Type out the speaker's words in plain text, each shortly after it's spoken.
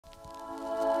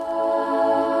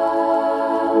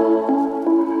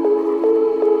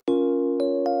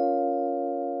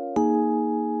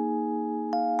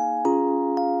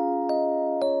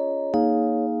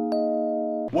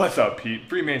What's up, Pete?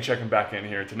 Free man checking back in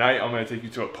here. Tonight I'm going to take you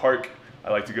to a park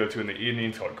I like to go to in the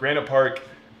evenings called Granite Park.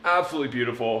 Absolutely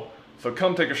beautiful. So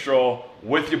come take a stroll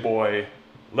with your boy.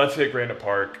 Let's hit Granite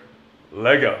Park.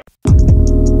 Lego.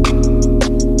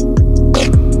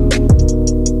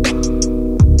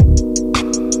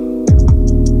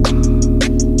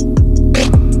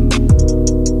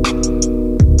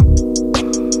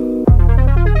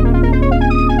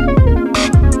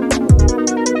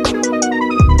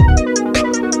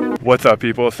 What's up,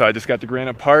 people? So I just got to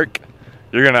Granite Park.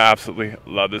 You're gonna absolutely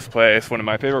love this place. One of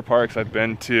my favorite parks I've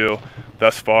been to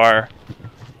thus far.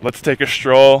 Let's take a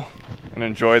stroll and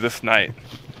enjoy this night.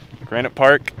 Granite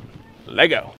Park,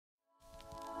 Lego.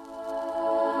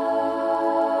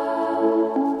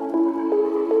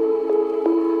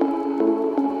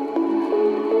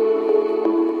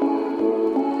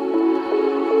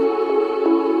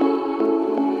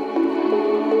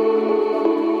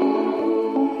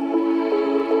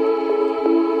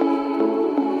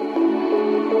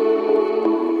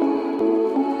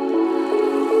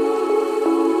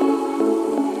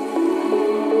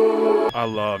 I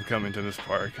love coming to this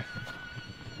park.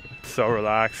 It's so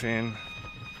relaxing.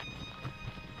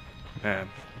 Man,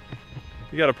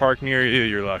 if you got a park near you,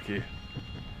 you're lucky.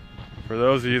 For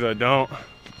those of you that don't,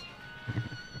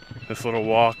 this little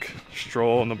walk,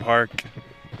 stroll in the park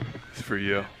is for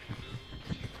you.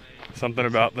 Something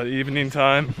about the evening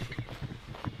time,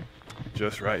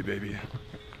 just right, baby.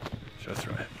 Just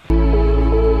right.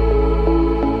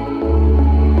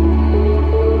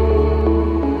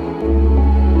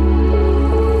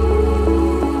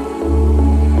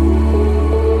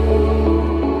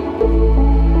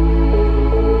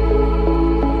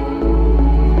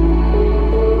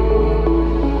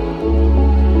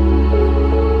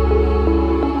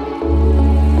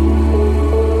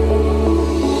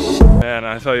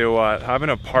 I tell you what, having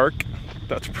a park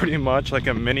that's pretty much like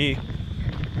a mini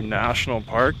national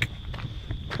park,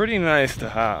 pretty nice to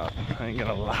have. I ain't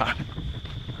gonna lie.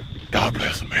 God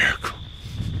bless America.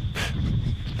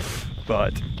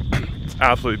 But it's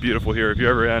absolutely beautiful here. If you're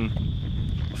ever in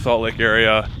Salt Lake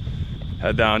area,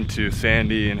 head down to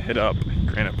Sandy and hit up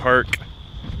Granite Park.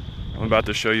 I'm about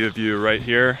to show you a view right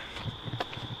here.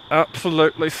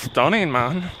 Absolutely stunning,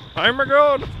 man. Oh my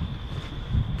God.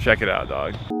 Check it out,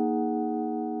 dog.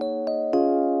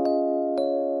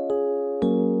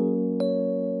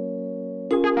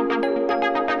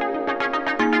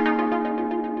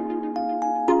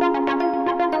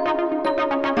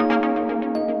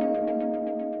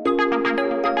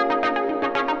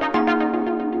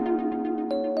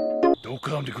 Don't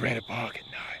come to Granite Park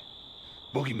at night.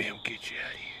 Boogeyman will get you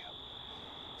out of here.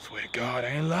 Swear to God, I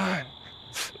ain't lying.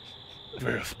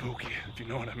 Very spooky, if you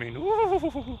know what I mean.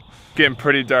 Ooh. Getting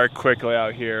pretty dark quickly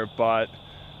out here, but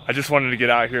I just wanted to get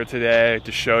out here today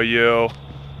to show you.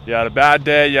 You had a bad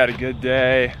day, you had a good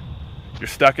day. You're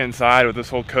stuck inside with this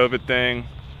whole COVID thing.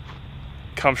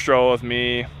 Come stroll with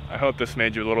me. I hope this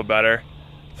made you a little better.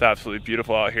 It's absolutely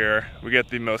beautiful out here. We get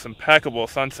the most impeccable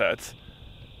sunsets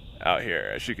out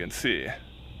here, as you can see.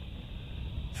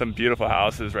 Some beautiful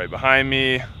houses right behind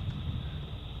me.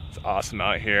 It's awesome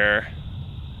out here.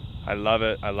 I love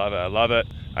it, I love it, I love it.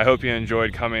 I hope you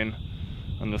enjoyed coming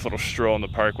on this little stroll in the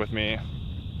park with me.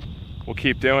 We'll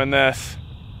keep doing this.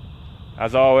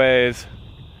 As always,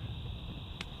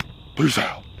 peace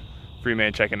out. Free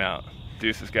man checking out.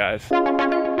 Deuces, guys.